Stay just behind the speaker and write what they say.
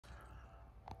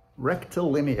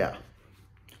Rectilinear.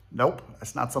 Nope,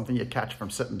 it's not something you catch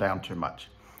from sitting down too much.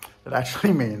 It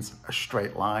actually means a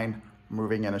straight line,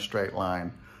 moving in a straight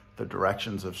line, the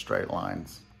directions of straight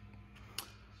lines.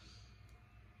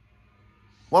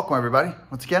 Welcome everybody.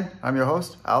 Once again, I'm your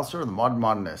host, Alistair, the Modern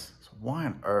Modernist. So why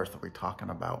on earth are we talking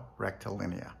about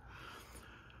rectilinear?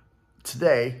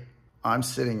 Today, I'm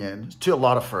sitting in to a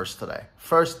lot of firsts today.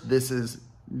 First, this is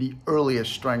the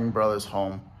earliest Streng Brothers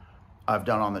home I've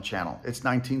done on the channel. It's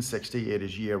 1960, it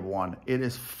is year one. It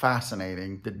is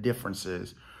fascinating, the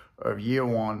differences of year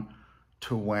one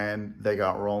to when they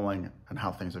got rolling and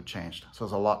how things have changed. So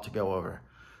there's a lot to go over.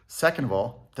 Second of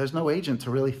all, there's no agent to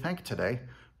really thank today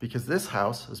because this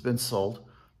house has been sold.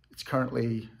 It's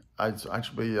currently, I think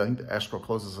the escrow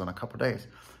closes in a couple of days.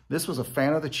 This was a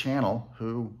fan of the channel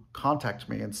who contacted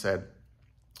me and said,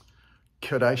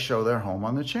 could I show their home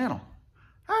on the channel?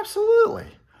 Absolutely.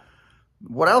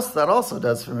 What else that also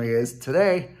does for me is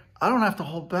today, I don't have to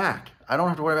hold back. I don't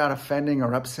have to worry about offending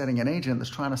or upsetting an agent that's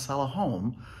trying to sell a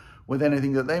home with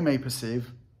anything that they may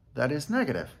perceive that is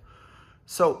negative.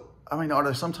 So, I mean, are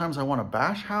there sometimes I want to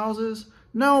bash houses?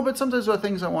 No, but sometimes there are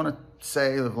things I want to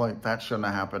say like, that shouldn't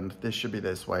have happened. This should be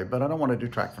this way, but I don't want to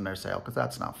detract from their sale because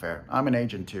that's not fair. I'm an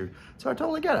agent too, so I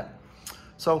totally get it.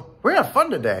 So we're gonna have fun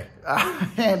today.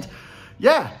 And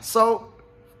yeah, so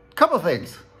a couple of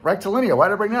things. Rectilinear, why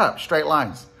did I bring that up? Straight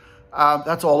lines.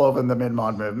 That's all over in the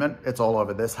MidMod movement. It's all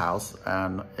over this house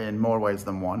and in more ways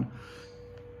than one.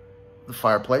 The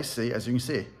fireplace, see, as you can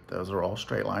see, those are all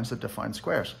straight lines that define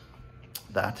squares.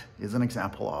 That is an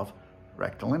example of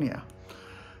rectilinear.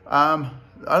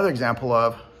 Another example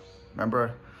of,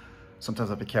 remember, sometimes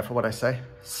I have to be careful what I say.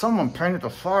 Someone painted the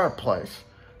fireplace.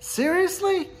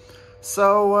 Seriously?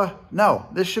 So, no,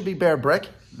 this should be bare brick.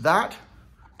 That,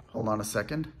 hold on a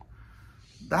second.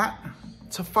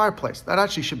 It's a fireplace. That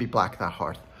actually should be black, that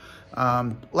hearth.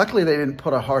 Luckily, they didn't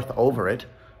put a hearth over it,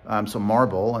 some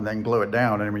marble, and then glue it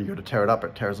down. And when you go to tear it up,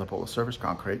 it tears up all the surface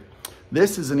concrete.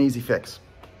 This is an easy fix.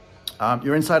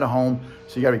 You're inside a home,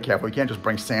 so you gotta be careful. You can't just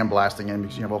bring sandblasting in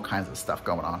because you have all kinds of stuff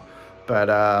going on. But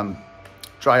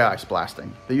dry ice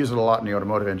blasting. They use it a lot in the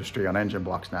automotive industry on engine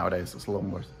blocks nowadays. It's a little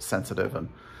more sensitive and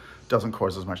doesn't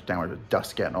cause as much damage with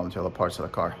dust getting onto other parts of the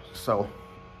car. So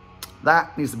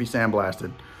that needs to be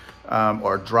sandblasted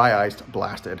or dry iced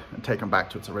blasted and taken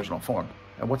back to its original form.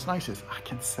 And what's nice is I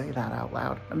can say that out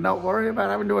loud and not worry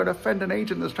about having to offend an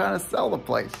agent that's trying to sell the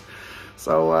place.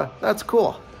 So that's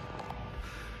cool.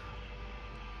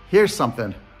 Here's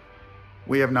something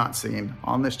we have not seen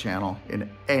on this channel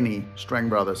in any Streng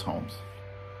Brothers homes.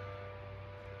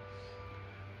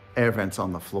 Air vents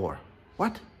on the floor.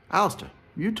 What? Alistair,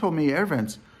 you told me air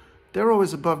vents, they're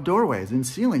always above doorways and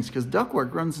ceilings because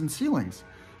ductwork runs in ceilings.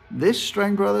 This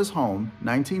Streng Brothers home,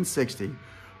 1960,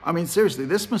 I mean, seriously,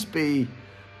 this must be,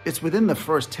 it's within the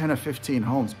first 10 or 15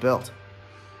 homes built.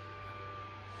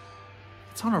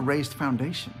 It's on a raised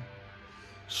foundation.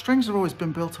 Strengs have always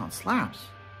been built on slabs.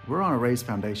 We're on a raised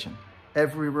foundation.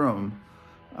 Every room,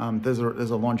 there's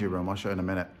a laundry room, I'll show you in a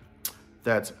minute,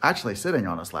 that's actually sitting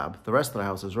on a slab. The rest of the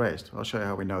house is raised. I'll show you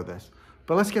how we know this.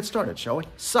 But let's get started, shall we?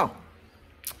 So,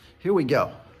 here we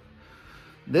go.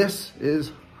 This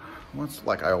is, what's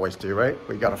like I always do, right?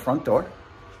 We got a front door.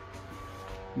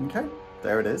 Okay,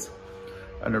 there it is.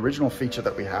 An original feature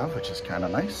that we have, which is kind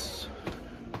of nice.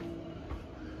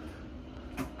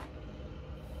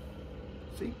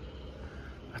 See?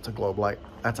 That's a globe light.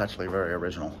 That's actually very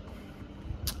original.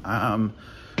 And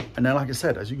then, like I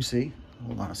said, as you can see,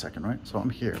 hold on a second, right? So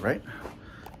I'm here, right?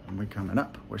 And we're coming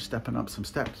up. We're stepping up some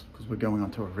steps because we're going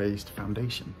onto a raised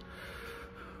foundation.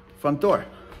 Front door.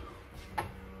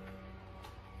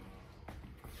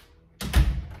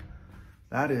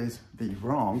 That is the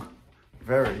wrong,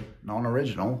 very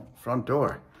non-original front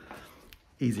door.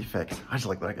 Easy fix. I just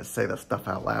like that I can say that stuff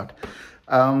out loud.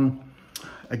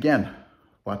 Again,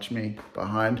 watch me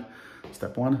behind.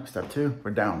 Step one, step two,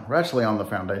 we're down. We're actually on the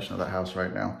foundation of the house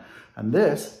right now. And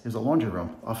this is a laundry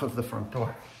room off of the front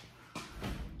door.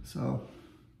 So,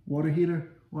 water heater,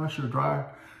 washer,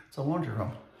 dryer, it's a laundry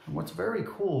room. And what's very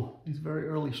cool, these very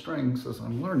early Strengs, as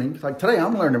I'm learning, like today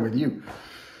I'm learning with you.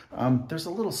 There's a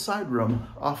little side room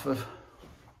off of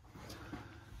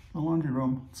the laundry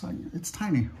room. It's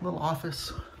tiny, little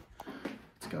office.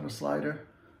 It's got a slider,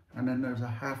 and then there's a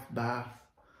half bath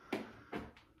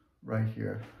right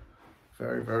here.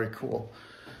 Very, very cool.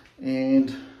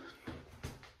 And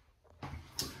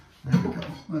there we go.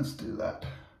 Let's do that.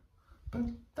 But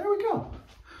there we go.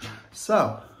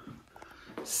 So,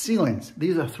 ceilings.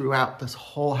 These are throughout this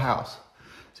whole house.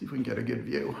 See if we can get a good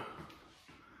view.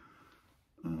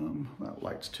 That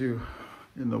light's too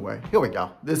in the way. Here we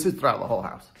go. This is throughout the whole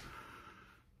house.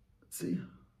 See,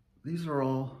 these are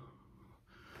all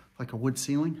like a wood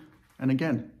ceiling. And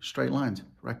again, straight lines,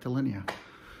 rectilinear.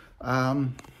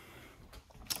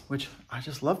 Which I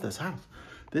just love this house.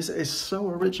 This is so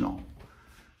original.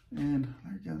 And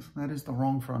I guess that is the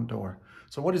wrong front door.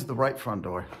 So what is the right front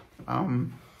door?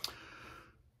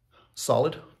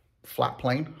 Solid, flat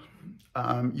plane.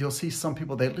 You'll see some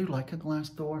people, they do like a glass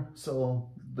door. So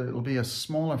it'll be a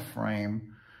smaller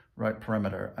frame, right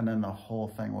perimeter, and then the whole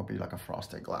thing will be like a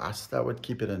frosted glass. That would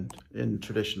keep it in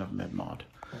tradition of MidMod.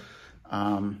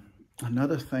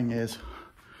 Another thing is,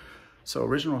 so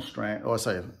original Streng, or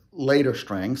say later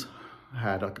Strengs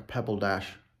had like a pebble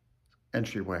dash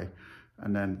entryway,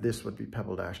 and then this would be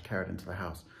pebble dash carried into the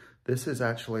house. This is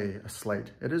actually a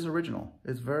slate. It is original.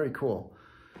 It's very cool.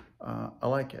 I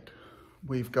like it.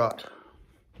 We've got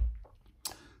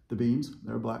the beams.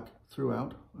 They're black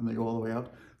throughout, and they go all the way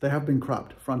out. They have been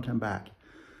cropped front and back.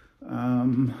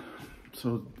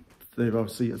 So they've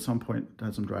obviously at some point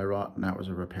had some dry rot, and that was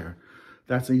a repair.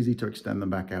 That's easy to extend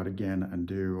them back out again and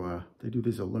do, they do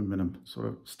these aluminum sort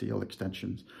of steel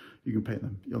extensions. You can paint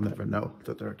them. You'll never know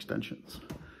that they're extensions.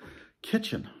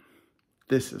 Kitchen.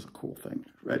 This is a cool thing.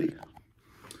 Ready?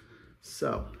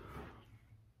 So,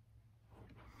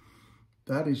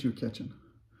 that is your kitchen.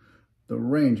 The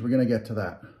range, we're going to get to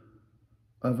that.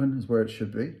 Oven is where it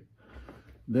should be.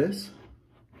 That's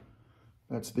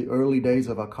the early days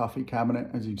of a coffee cabinet.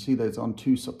 As you can see, that's on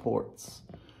 2 supports.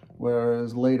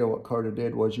 Whereas later what Carter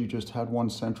did was you just had one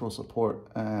central support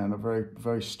and a very,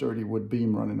 very sturdy wood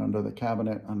beam running under the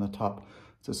cabinet on the top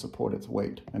to support its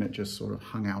weight. And it just sort of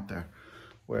hung out there.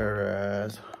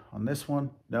 Whereas on this one,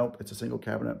 nope, it's a single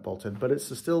cabinet bolted, but it's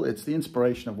the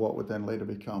inspiration of what would then later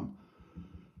become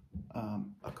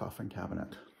a coffin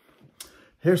cabinet.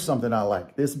 Here's something I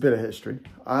like, this bit of history.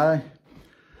 I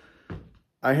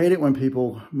hate it when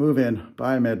people move in,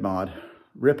 buy a MidMod,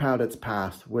 rip out its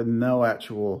past with no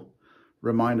actual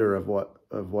reminder of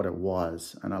what it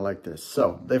was, and I like this.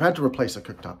 So they've had to replace a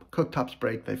cooktop. Cooktops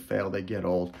break, they fail, they get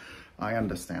old. I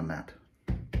understand that.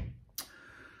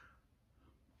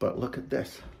 But look at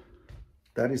this.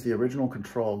 That is the original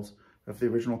controls of the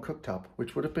original cooktop,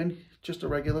 which would have been just a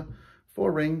regular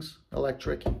 4 rings,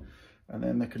 electric, and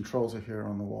then the controls are here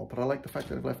on the wall. But I like the fact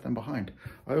that I've left them behind.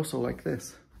 I also like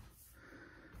this.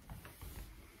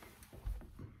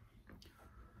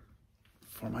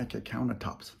 Formica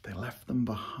countertops, they left them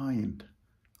behind.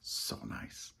 So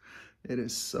nice. It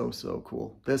is so, so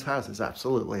cool. This house is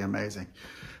absolutely amazing.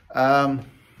 Floor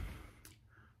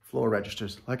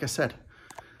registers, like I said,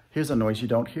 here's a noise you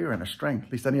don't hear in a Streng,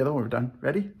 at least any other one we've done.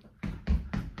 Ready?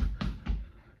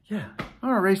 Yeah, on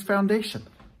a raised foundation.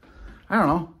 I don't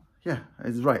know. Yeah,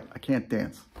 it's right. I can't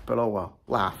dance, but oh well,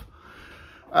 laugh.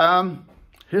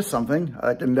 Here's something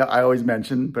I always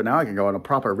mention, but now I can go on a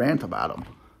proper rant about them.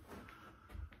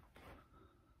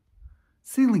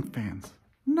 Ceiling fans.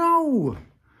 No!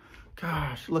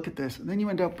 Gosh, look at this. And then you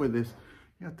end up with this.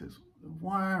 You got this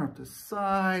wire up the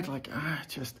side, like,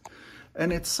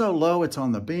 and it's so low, it's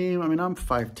on the beam. I mean, I'm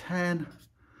 5'10",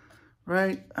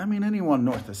 right? I mean, anyone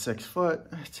north of 6 foot,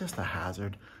 it's just a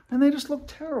hazard. And they just look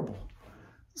terrible.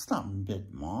 It's not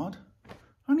MidMod. I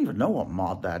don't even know what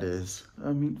mod that is.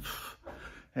 I mean,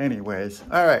 anyways.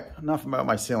 All right, enough about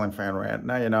my ceiling fan rant.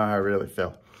 Now you know how I really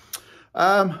feel.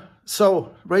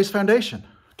 So, raised foundation.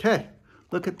 Okay,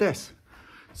 look at this.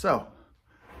 So,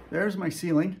 there's my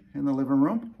ceiling in the living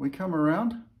room. We come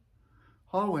around,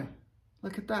 hallway.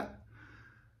 Look at that.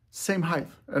 Same height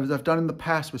as I've done in the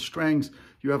past with Strengs.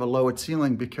 You have a lowered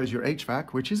ceiling because your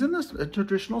HVAC, which is in this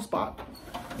traditional spot.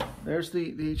 There's the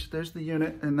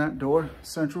unit and that door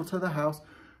central to the house,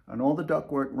 and all the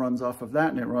ductwork runs off of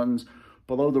that, and it runs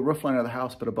below the roof line of the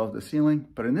house, but above the ceiling.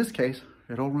 But in this case,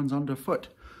 it all runs underfoot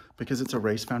because it's a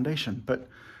raised foundation. But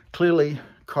clearly,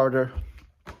 Carter,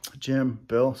 Jim,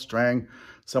 Bill, Streng,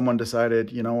 someone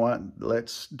decided, you know what,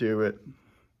 let's do it.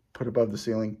 Put above the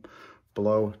ceiling,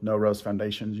 below, no raised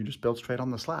foundations. You just build straight on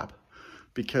the slab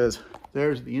because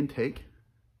there's the intake,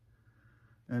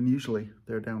 and usually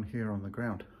they're down here on the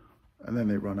ground, and then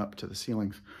they run up to the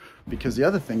ceilings. Because the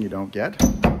other thing you don't get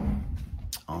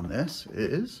on this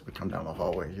is, we come down the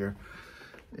hallway here,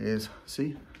 is,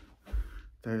 see,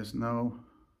 there's no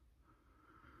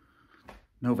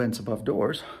vents above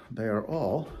doors. They are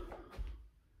all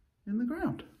in the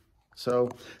ground. So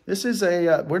this is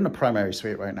we're in the primary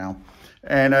suite right now.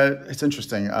 And it's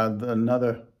interesting,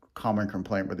 another common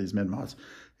complaint with these MidMods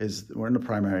is we're in the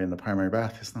primary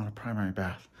bath. It's not a primary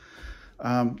bath.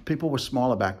 People were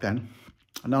smaller back then.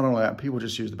 Not only that, people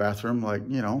just use the bathroom like,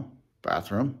 you know,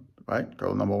 bathroom, right?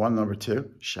 Go number 1, number 2,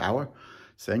 shower,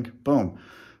 sink, boom.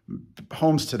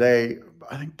 Homes today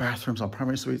I think bathrooms on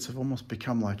primary suites have almost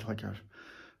become like a,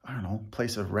 I don't know,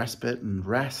 place of respite and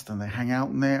rest, and they hang out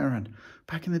in there. And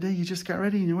back in the day, you just got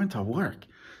ready and you went to work.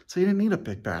 So you didn't need a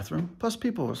big bathroom. Plus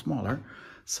people were smaller.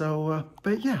 So,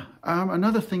 but yeah,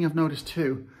 another thing I've noticed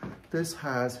too, this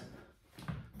has,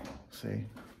 see,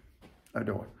 a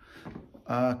door.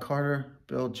 Carter,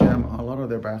 Bill, Jim, a lot of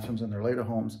their bathrooms in their later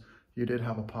homes, you did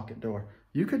have a pocket door.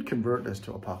 You could convert this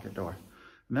to a pocket door,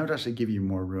 and that would actually give you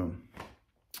more room.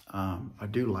 I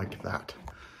do like that.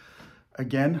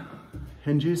 Again,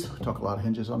 hinges. We talk a lot of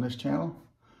hinges on this channel.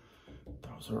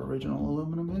 Those are original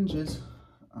aluminum hinges.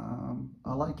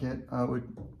 I like it. I would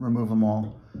remove them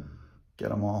all, get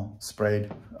them all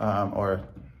sprayed, or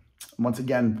once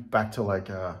again, back to like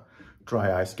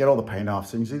dry ice, get all the paint off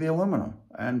so you can see the aluminum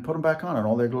and put them back on in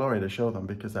all their glory to show them,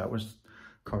 because that was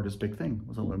Carter's big thing,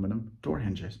 was aluminum door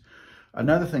hinges.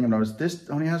 Another thing I've noticed, this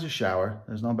only has a shower.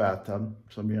 There's no bathtub.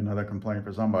 So it'll be another complaint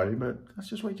for somebody, but that's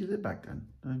just what you did back then.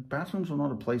 The bathrooms were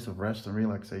not a place of rest and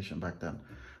relaxation back then.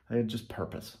 They had just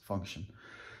purpose, function.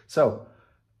 So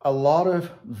a lot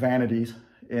of vanities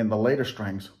in the later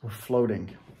Strengs were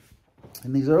floating.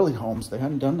 In these early homes, they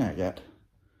hadn't done that yet.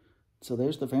 So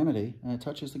there's the vanity, and it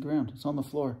touches the ground. It's on the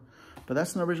floor. But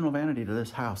that's an original vanity to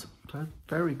this house. So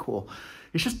very cool.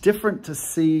 It's just different to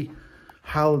see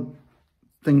how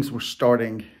things were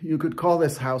starting. You could call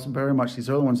this house very much, these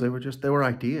early ones, they were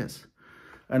ideas.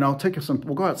 And I'll take you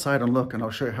we'll go outside and look, and I'll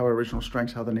show you how original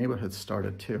Strengs, how the neighborhood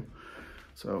started too.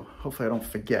 So hopefully I don't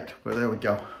forget, but there we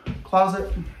go.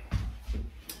 Closet,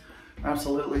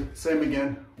 absolutely, same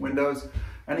again, windows.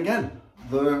 And again,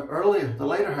 the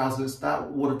later houses,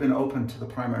 that would have been open to the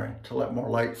primary to let more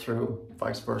light through,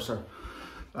 vice versa.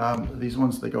 These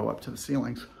ones, they go up to the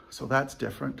ceilings. So that's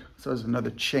different. So there's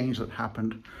another change that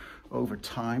happened over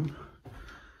time.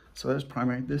 So there's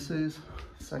primary. This is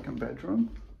second bedroom.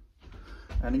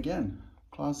 And again,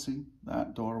 closet,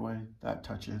 that doorway, that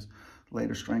touches.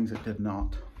 Later Strengs, it did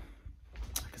not.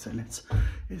 Like I said,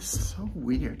 it's so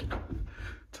weird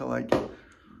to like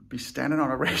be standing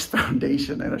on a raised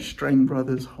foundation in a Streng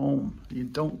Brothers home. You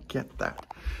don't get that.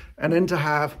 And then to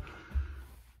have,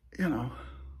 you know,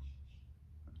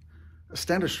 a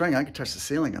standard Streng, I could touch the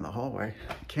ceiling in the hallway.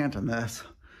 Can't in this.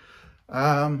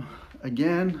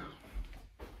 Again,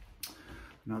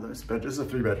 this is a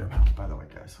 3-bedroom house, by the way,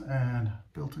 guys. And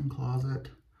built-in closet.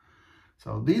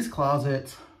 So these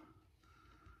closets,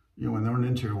 you know, when they're an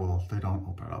interior wall, they don't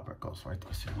open it up. It goes right to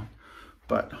the ceiling.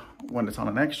 But when it's on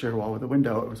an exterior wall with a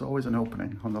window, it was always an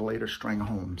opening on the later Streng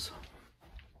homes.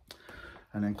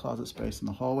 And then closet space in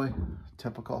the hallway,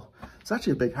 typical. It's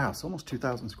actually a big house, almost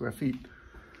 2,000 square feet.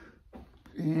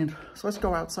 And so let's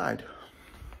go outside.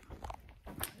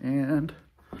 And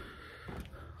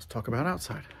let's talk about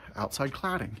outside. Outside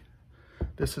cladding.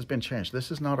 This has been changed. This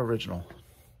is not original.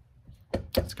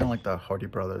 It's kind of like the Hardy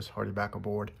Brothers, Hardy backer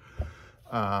board.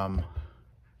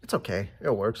 It's okay, it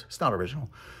works. It's not original.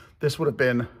 This would have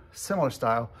been similar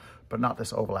style, but not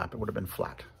this overlap. It would have been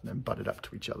flat and then butted up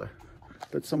to each other.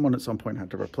 But someone at some point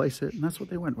had to replace it, and that's what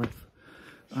they went with.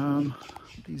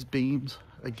 These beams,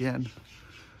 again,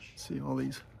 see all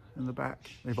these in the back?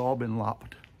 They've all been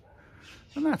lopped,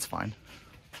 and that's fine.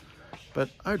 But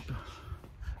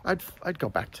I'd go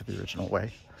back to the original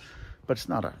way. But it's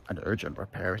not an urgent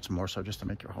repair. It's more so just to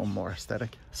make your home more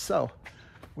aesthetic. So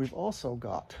we've also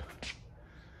got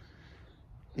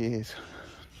there's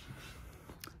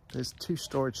 2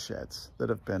 storage sheds that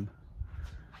have been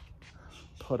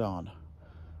put on.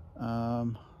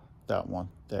 That one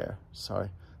there, sorry.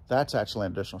 That's actually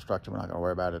an additional structure. We're not gonna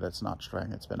worry about it. It's not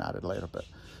Streng, it's been added later. But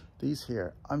these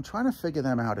here, I'm trying to figure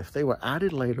them out if they were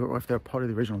added later or if they're part of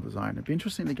the original design. It'd be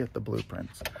interesting to get the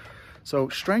blueprints. So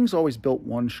Streng's always built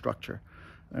one structure,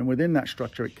 and within that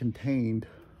structure it contained,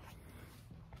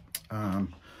 you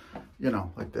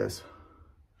know, like this.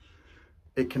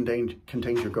 It contains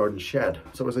your garden shed.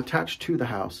 So it was attached to the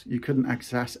house. You couldn't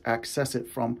access it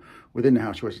from within the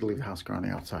house. You had to leave the house, go on the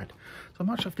outside. So I'm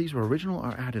not sure if these were original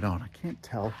or added on. I can't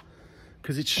tell.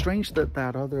 Because it's strange that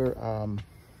that other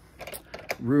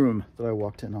room that I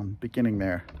walked in on beginning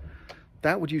there,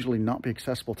 that would usually not be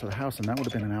accessible to the house, and that would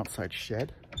have been an outside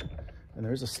shed. And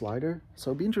there's a slider.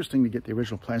 So it'd be interesting to get the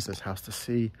original plans of this house to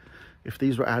see if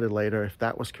these were added later, if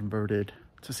that was converted,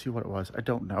 to see what it was. I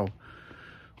don't know.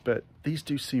 But these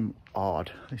do seem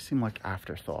odd. They seem like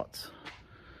afterthoughts.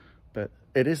 But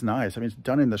it is nice. I mean, it's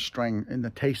done in the Streng, in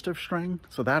the taste of Streng.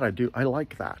 So that I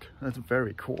like that. That's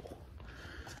very cool.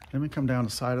 Then we come down the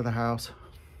side of the house.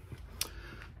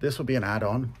 This will be an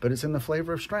add-on, but it's in the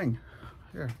flavor of Streng.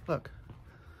 Here, look.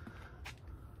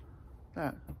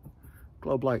 That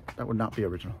globe light, that would not be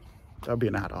original. That would be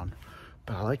an add-on.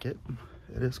 But I like it.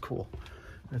 It is cool.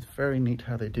 It's very neat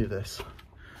how they do this.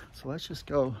 So let's just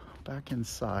go back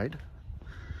inside.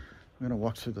 I'm gonna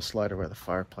walk through the slider where the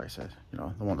fireplace is, you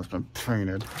know, the one that's been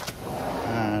painted.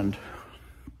 And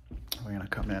we're gonna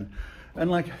come in. And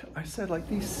like I said, like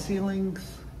these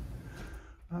ceilings,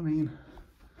 I mean,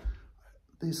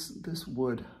 this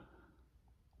wood,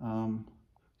 you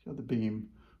got the beam,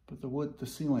 but the wood, the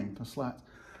ceiling, the slats,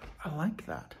 I like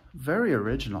that. Very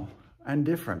original and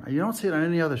different. You don't see it on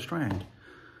any other Streng.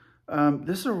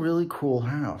 This is a really cool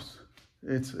house.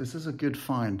 This is a good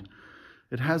find.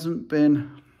 It hasn't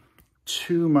been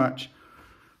too much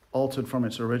altered from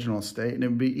its original state, and it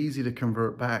would be easy to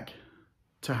convert back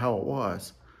to how it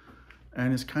was.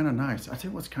 And it's kind of nice. I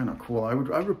think what's kind of cool, I would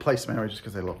replace them just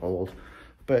because they look old.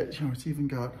 But you know, it's even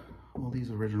got all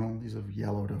these original, these have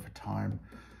yellowed over time.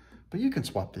 But you can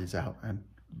swap these out and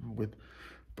with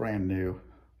brand new.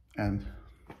 And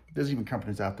there's even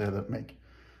companies out there that make,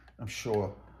 I'm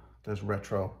sure there's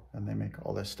retro, and they make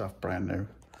all this stuff brand new.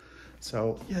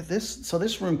 So yeah,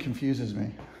 this room confuses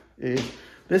me.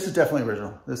 This is definitely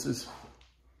original. This is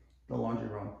the laundry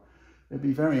room. It'd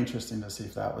be very interesting to see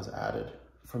if that was added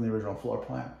from the original floor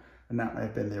plan, and that may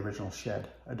have been the original shed.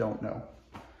 I don't know.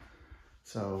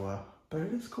 So, but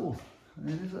it is cool.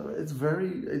 It's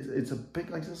a big,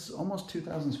 like this is almost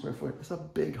 2,000 square foot. It's a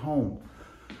big home.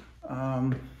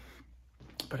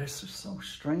 But it's just so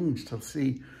strange to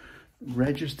see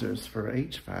registers for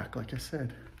HVAC, like I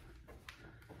said,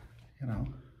 you know,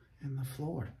 in the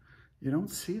floor. You don't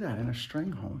see that in a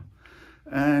Streng home.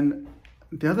 And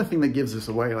the other thing that gives this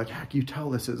away, like, heck, you tell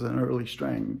this is an early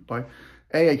Streng by,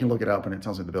 I can look it up and it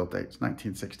tells me the build date. It's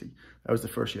 1960. That was the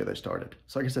first year they started.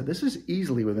 So like I said, this is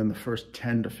easily within the first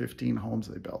 10 to 15 homes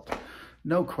they built.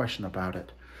 No question about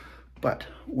it. But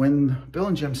when Bill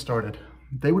and Jim started,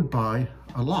 they would buy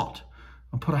a lot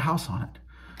and put a house on it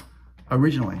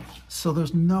originally. So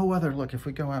there's no other, look, if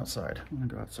we go outside, I'm gonna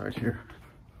go outside here,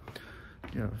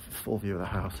 get a full view of the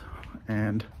house.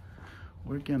 And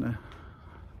we're gonna,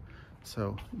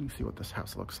 so you can see what this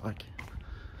house looks like.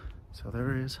 So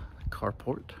there is a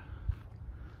carport,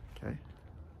 okay,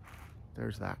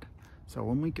 there's that. So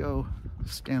when we go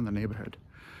scan the neighborhood,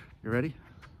 you ready?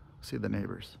 See the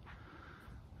neighbors.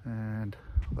 And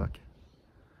look,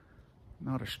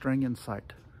 not a Streng in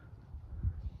sight,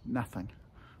 nothing.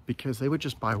 Because they would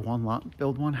just buy one lot,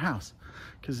 build one house.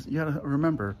 Because you gotta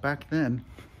remember, back then,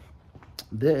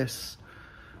 this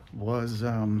was,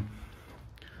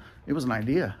 it was an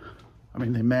idea. I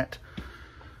mean, they met,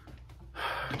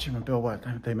 Jim and Bill,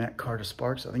 they met Carter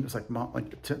Sparks. I think it was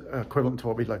like equivalent to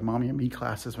what we'd like mommy and me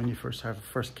classes when you first have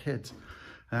first kids.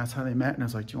 And that's how they met. And I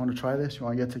was like, do you want to try this? You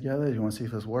want to get together? Do you want to see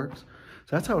if this works?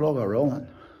 So that's how it all got rolling.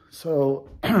 So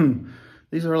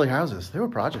these early houses, they were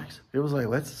projects. It was like,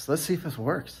 let's see if this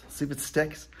works. Let's see if it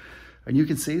sticks. And you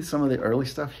can see some of the early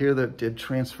stuff here that did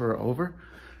transfer over.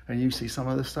 And you see some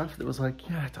of the stuff that was like,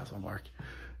 yeah, it doesn't work.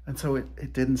 And so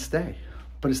it didn't stay.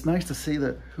 But it's nice to see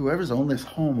that whoever's owned this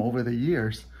home over the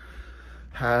years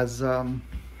has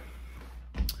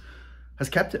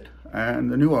kept it.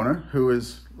 And the new owner, who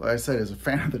is, like I said, is a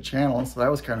fan of the channel, so that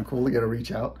was kind of cool to get a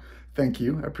reach out. Thank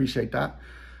you, I appreciate that.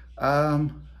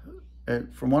 From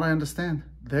what I understand,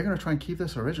 they're gonna try and keep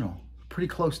this original, pretty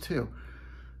close too.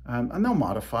 And they'll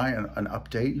modify and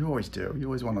update, you always do. You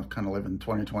always wanna kind of live in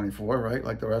 2024, right?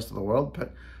 Like the rest of the world,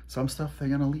 but some stuff they're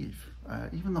gonna leave.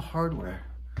 Even the hardware.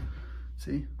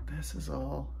 See, this is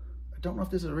all, I don't know if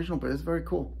this is original, but it's very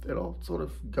cool. It all sort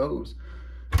of goes.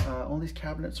 All these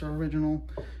cabinets are original.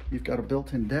 You've got a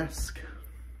built-in desk.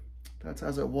 That's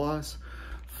as it was.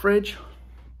 Fridge,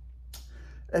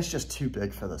 it's just too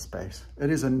big for the space.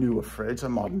 It is a newer fridge, a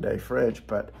modern day fridge,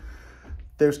 but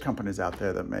there's companies out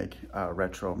there that make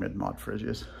retro MidMod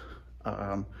fridges.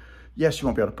 Yes, you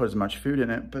won't be able to put as much food in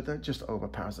it, but that just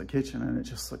overpowers the kitchen and it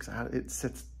just looks out, it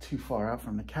sits too far out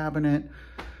from the cabinet.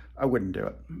 I wouldn't do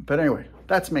it. But anyway,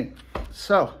 that's me.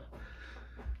 So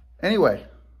anyway,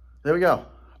 there we go.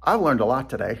 I've learned a lot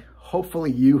today.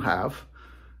 Hopefully you have.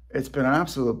 It's been an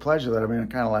absolute pleasure that I've been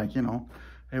kind of like, you know,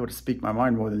 able to speak my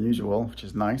mind more than usual, which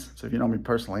is nice. So if you know me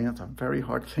personally, that's a very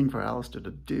hard thing for Alistair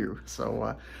to do.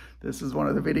 So this is one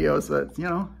of the videos that, you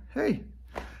know, hey,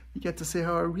 you get to see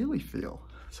how I really feel.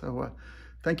 So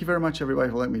thank you very much, everybody,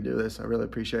 for letting me do this. I really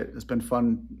appreciate it. It's been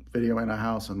fun videoing a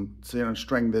house and seeing a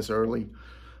Streng this early.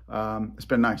 It's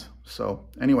been nice. So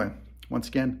anyway, once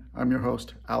again, I'm your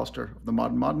host, Alistair of The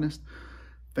Modern Modernist.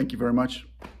 Thank you very much,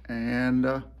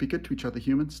 and be good to each other,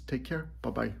 humans. Take care.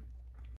 Bye-bye.